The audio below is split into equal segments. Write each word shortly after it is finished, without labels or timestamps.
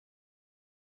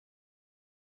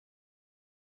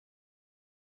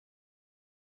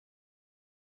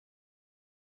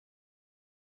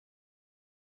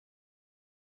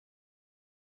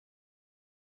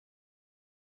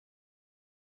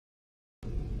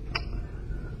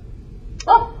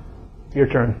Your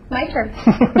turn. My turn.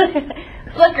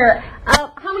 Flickr.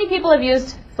 How many people have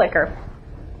used Flickr?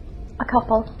 A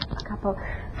couple.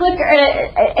 Flickr,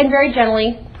 and very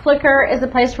generally, Flickr is a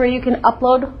place where you can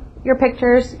upload your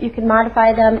pictures, you can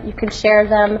modify them, you can share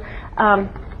them.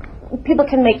 People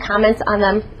can make comments on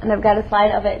them, and I've got a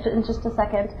slide of it in just a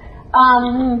second.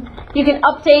 You can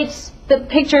update the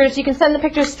pictures. You can send the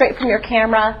pictures straight from your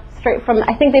camera,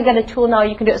 I think they've got a tool now.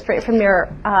 You can do it straight from your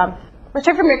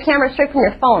camera, straight from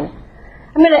your phone.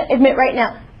 I'm going to admit right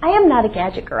now, I am not a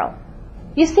gadget girl.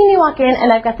 You see me walk in,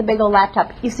 and I've got the big old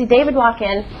laptop. You see David walk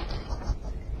in,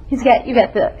 you got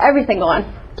everything going.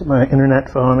 My internet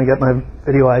phone, I got my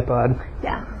video iPod.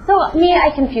 Yeah. So me, I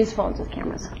confuse phones with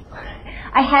cameras.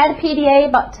 I had PDA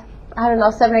about,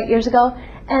 7 or 8 years ago,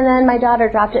 and then my daughter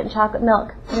dropped it in chocolate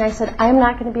milk. And I said, I'm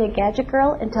not going to be a gadget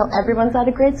girl until everyone's out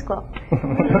of grade school.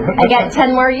 I got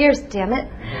 10 more years, damn it.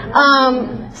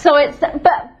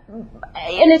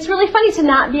 And it's really funny to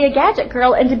not be a gadget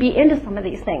girl and to be into some of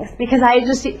these things. Because I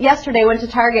just yesterday went to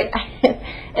Target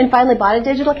and finally bought a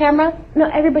digital camera. No,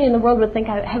 everybody in the world would think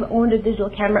I have owned a digital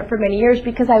camera for many years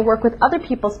because I work with other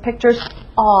people's pictures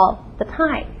all the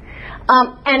time.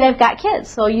 And I've got kids,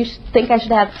 so you think I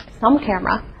should have some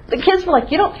camera. The kids were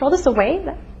like, you don't throw this away?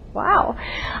 Wow.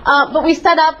 But we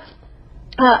set up,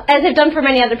 as I've done for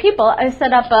many other people, I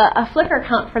set up a Flickr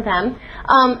account for them.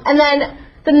 And then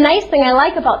the nice thing I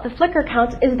like about the Flickr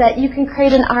accounts is that you can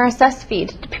create an RSS feed.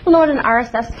 Do people know what an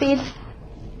RSS feed?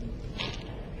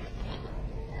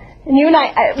 And you and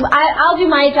I'll do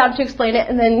my job to explain it,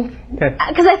 and then,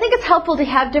 because I think it's helpful to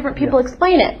have different people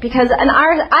explain it, because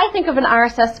I think of an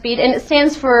RSS feed, and it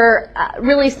stands for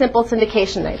really simple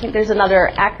syndication. I think there's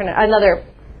another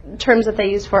terms that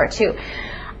they use for it too.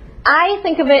 I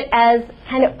think of it as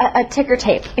kind of a ticker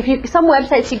tape. Some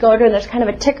websites you go to and there's kind of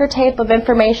a ticker tape of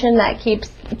information that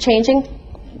keeps changing,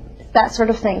 that sort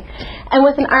of thing. And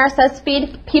with an RSS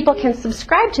feed, people can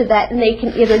subscribe to that, and they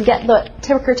can either get the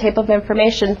ticker tape of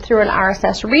information through an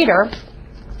RSS reader,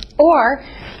 or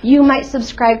you might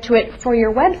subscribe to it for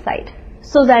your website.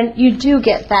 So then you do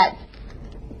get that.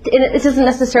 It doesn't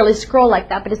necessarily scroll like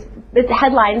that, but it's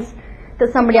headlines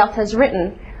that somebody else has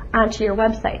written onto your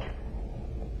website.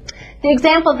 The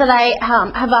example that I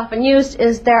have often used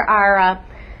is there are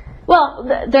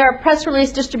press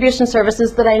release distribution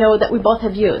services that I know that we both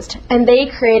have used, and they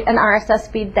create an RSS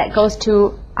feed that goes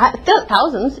to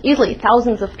easily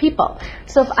thousands of people.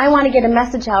 So if I want to get a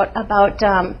message out about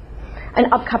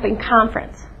an upcoming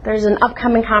conference, there's an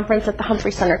upcoming conference at the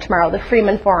Humphrey Center tomorrow, the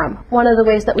Freeman Forum. One of the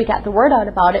ways that we got the word out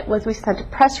about it was we sent a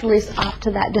press release off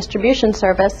to that distribution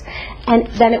service, and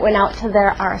then it went out to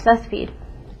their RSS feed.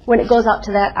 When it goes out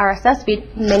to that RSS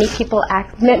feed, many people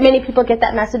get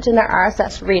that message in their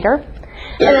RSS reader,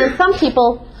 and then some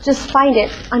people just find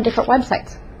it on different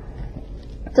websites.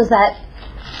 Does that?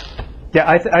 Yeah,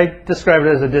 I describe it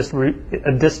as a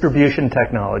distribution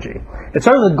technology. It's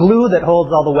sort of the glue that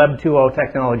holds all the Web 2.0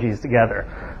 technologies together.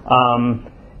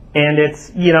 And it's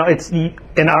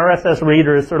an RSS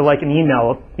reader is sort of like an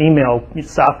email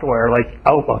software, like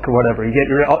Outlook or whatever. You get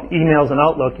your emails in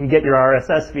Outlook, you get your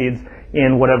RSS feeds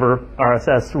in whatever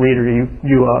RSS reader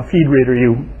feed reader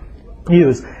you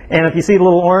use. And if you see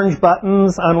little orange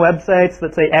buttons on websites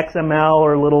that say XML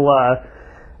or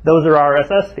those are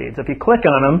RSS feeds. If you click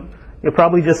on them, you'll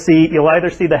either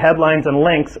see the headlines and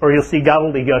links, or you'll see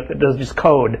gobbledygook that does just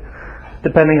code,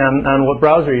 depending on what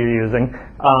browser you're using.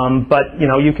 But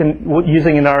you can,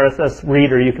 using an RSS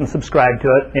reader, you can subscribe to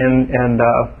it, and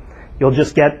you'll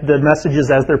just get the messages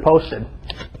as they're posted.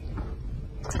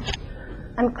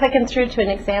 I'm clicking through to an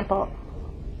example.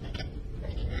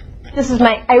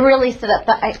 I released it at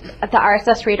the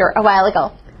RSS reader a while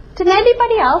ago. Did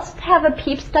anybody else have a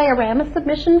Peeps diorama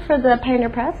submission for the Pioneer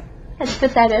Press? I had to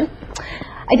fit that in.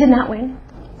 I did not win,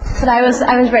 but I was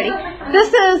ready. This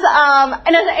is,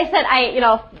 and as I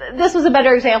said, this was a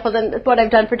better example than what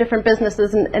I've done for different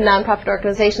businesses and nonprofit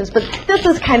organizations. But this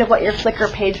is kind of what your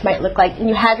Flickr page might look like. And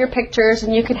you have your pictures,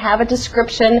 and you can have a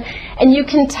description, and you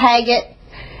can tag it.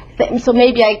 So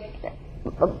maybe I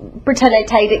pretend I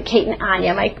tagged it Kate and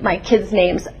Anya, my kids'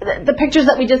 names. The pictures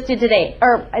that we just did today,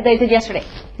 or they did yesterday,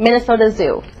 Minnesota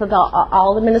Zoo. So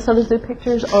all the Minnesota Zoo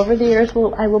pictures over the years,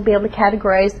 I will be able to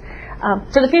categorize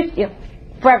for the future,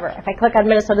 forever. If I click on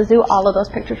Minnesota Zoo, all of those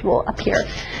pictures will appear.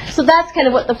 So that's kind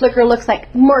of what the Flickr looks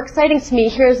like. More exciting to me,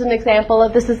 here's an example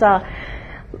of, this is a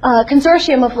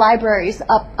consortium of libraries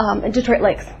up in Detroit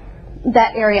Lakes,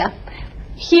 that area.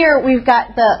 Here we've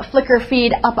got the Flickr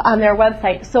feed up on their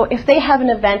website. So if they have an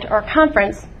event or a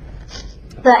conference,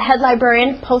 the head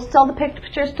librarian posts all the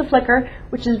pictures to Flickr,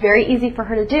 which is very easy for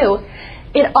her to do.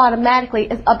 It automatically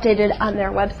is updated on their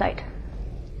website.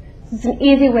 It's an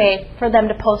easy way for them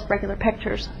to post regular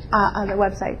pictures on their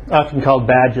website. Often called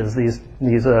badges. These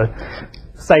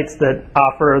sites that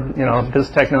offer, this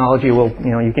technology will,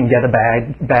 you can get a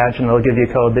badge and they'll give you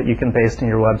a code that you can paste in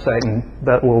your website, and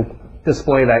that will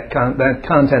display that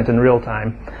content in real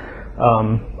time.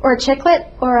 Or a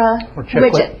chiclet or a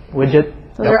widget.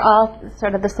 So they're all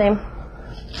sort of the same,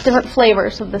 different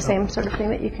flavors of the same sort of thing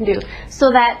that you can do.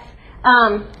 So that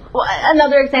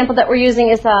another example that we're using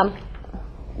is my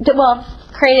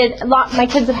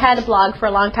kids have had a blog for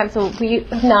a long time, so we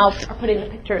now are putting the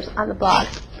pictures on the blog.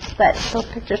 But those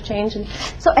pictures change, and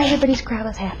so everybody's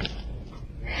grandma's happy.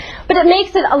 But it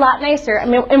makes it a lot nicer. I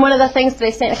mean, and one of the things that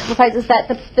I say in a couple slides is that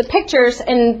the pictures,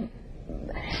 and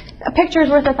a picture is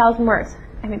worth 1,000 words.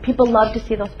 I mean, people love to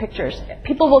see those pictures.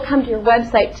 People will come to your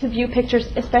website to view pictures,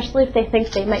 especially if they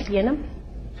think they might be in them.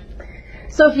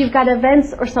 So if you've got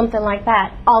events or something like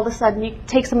that, all of a sudden you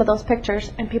take some of those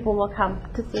pictures, and people will come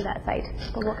to see that site.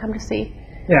 People will come to see.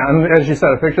 Yeah, and as you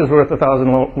said, a picture's worth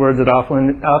 1,000 words. It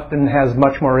often has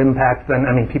much more impact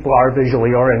than, people are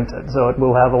visually oriented, so it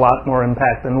will have a lot more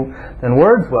impact than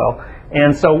words will.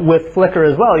 And so with Flickr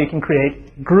as well, you can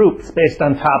create groups based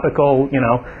on topical,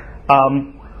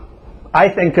 I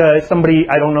think I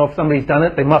don't know if somebody's done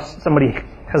it, somebody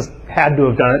has had to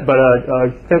have done it, but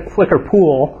a Flickr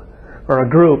pool or a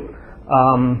group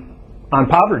on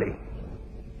poverty.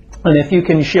 And if you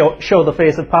can show the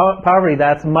face of poverty,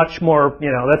 that's much more,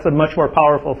 that's a much more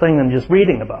powerful thing than just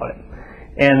reading about it.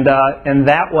 And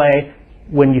that way,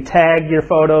 when you tag your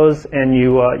photos and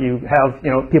you have,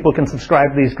 people can subscribe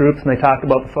to these groups and they talk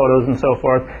about the photos and so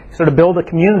forth, you sort of build a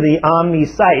community on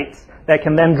these sites that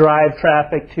can then drive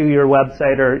traffic to your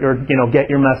website or get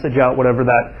your message out, whatever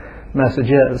that message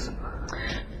is.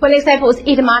 One example was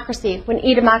eDemocracy. When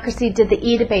eDemocracy did the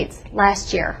e-debates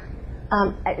last year.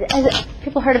 Has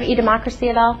people heard of eDemocracy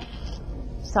at all?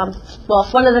 Some. Well,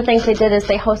 one of the things they did is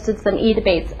they hosted some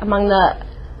e-debates among the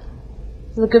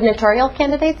gubernatorial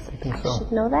candidates. I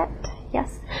should know that.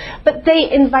 Yes. But they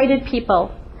invited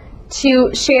people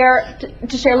to share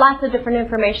lots of different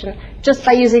information just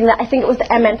by using I think it was the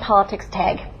MN Politics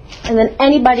tag. And then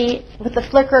anybody with the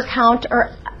Flickr account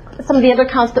or some of the other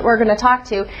accounts that we're going to talk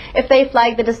to, if they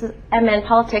flag that this is MN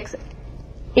Politics,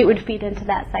 it would feed into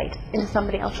that site, into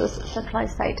somebody else's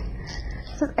centralized site.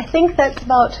 So I think that's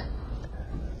about...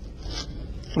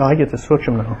 Oh, I get to switch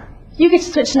them now. You get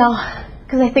to switch now,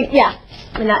 because I think,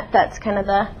 that's kind of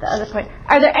the other point.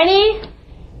 Are there any...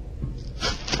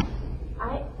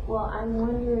 I'm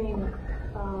wondering,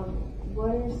 what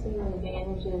are some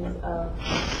advantages of...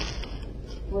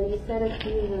 Well, you said a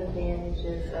few of the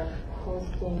advantages of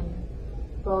posting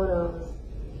photos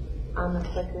on the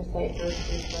Flickr site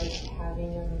versus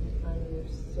having them on your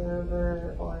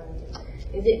server, or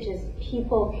is it just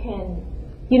people can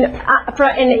in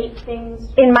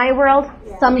my world,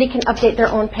 somebody can update their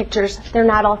own pictures. They're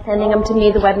not all sending them to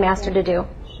me, the webmaster, to do,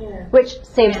 which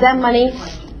saves them money.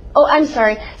 Oh, I'm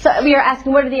sorry. So we are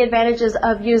asking, what are the advantages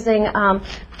of using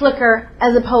Flickr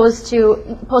as opposed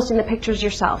to posting the pictures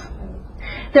yourself?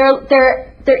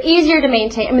 They're easier to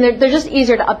maintain. I mean, they're just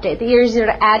easier to update. They're easier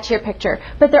to add to your picture,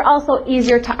 but they're also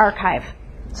easier to archive.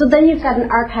 So then you've got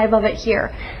an archive of it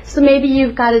here. So maybe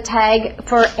you've got a tag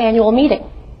for annual meeting.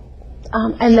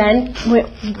 And then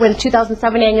when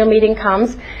 2007 annual meeting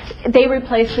comes, they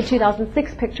replace the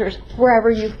 2006 pictures wherever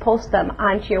you've posted them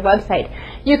onto your website.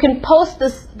 You can post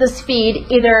this feed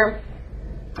either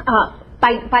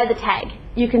by the tag.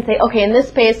 You can say, okay, in this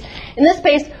space,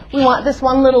 we want this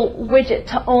one little widget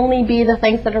to only be the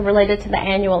things that are related to the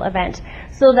annual event.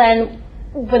 So then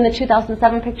when the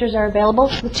 2007 pictures are available,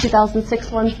 the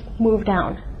 2006 ones move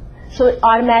down. So it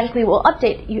automatically will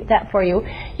update that for you.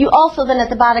 You also then at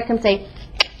the bottom can say,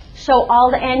 show all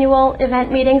the annual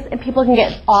event meetings, and people can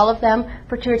get all of them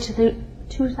for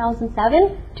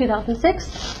 2007,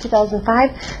 2006,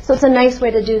 2005. So it's a nice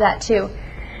way to do that too.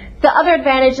 The other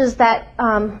advantage is that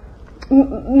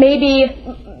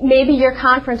maybe your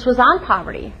conference was on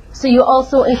poverty, so you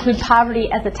also include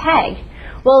poverty as a tag.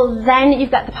 Well, then you've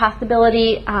got the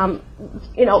possibility,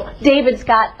 David's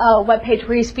got a webpage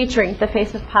where he's featuring the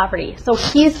face of poverty. So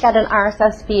he's got an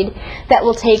RSS feed that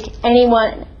will take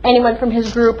anyone from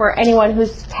his group or anyone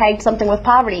who's tagged something with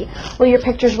poverty. Well, your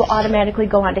pictures will automatically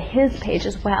go onto his page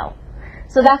as well.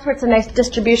 So that's where it's a nice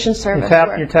distribution service.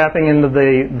 You're tapping into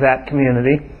that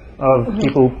community of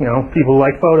people, people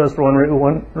like photos for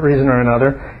one reason or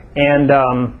another, and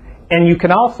you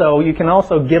can also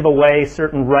give away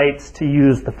certain rights to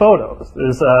use the photos.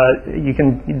 You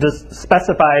can just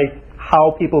specify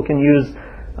how people can use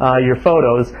your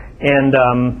photos, and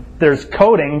there's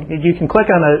coding. You can click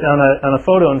on a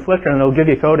photo in Flickr, and it'll give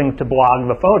you coding to blog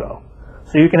the photo.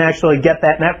 So you can actually get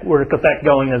that network effect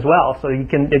going as well. So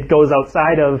it goes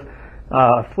outside of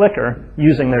Flickr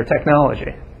using their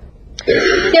technology.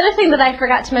 The other thing that I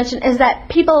forgot to mention is that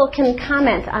people can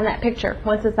comment on that picture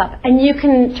once it's up, and you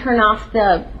can turn off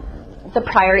the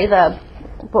priority, not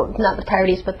the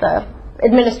priorities, but the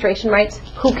administration rights,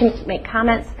 who can make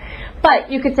comments.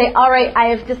 But you could say, all right, I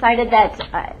have decided that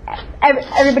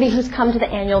everybody who's come to the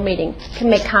annual meeting can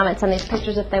make comments on these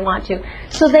pictures if they want to,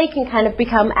 so they can kind of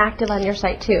become active on your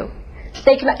site too.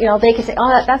 They can, they can say,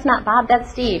 oh, that's not Bob,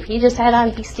 that's Steve. He just had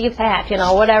on Steve's hat,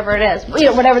 whatever it is,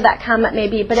 whatever that comment may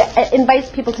be. But it invites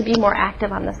people to be more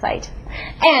active on the site.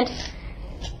 And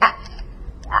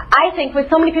I think with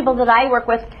so many people that I work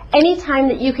with, anytime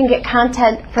that you can get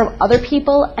content from other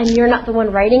people and you're not the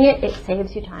one writing it, it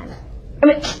saves you time. I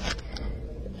mean,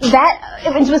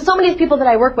 with so many people that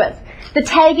I work with, the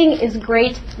tagging is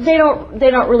great. They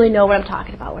don't really know what I'm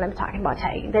talking about when I'm talking about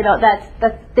tagging. They don't.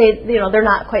 They're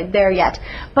not quite there yet.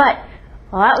 But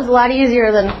that was a lot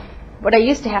easier than what I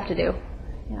used to have to do.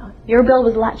 Your bill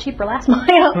was a lot cheaper last month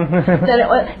than it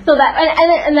was. So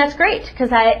and that's great,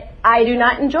 because I do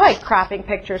not enjoy cropping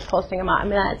pictures, posting them out. I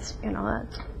mean, that's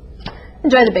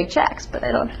enjoy the big checks, but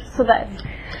I don't.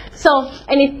 So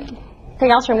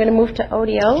anything else? Or I'm going to move to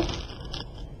ODO.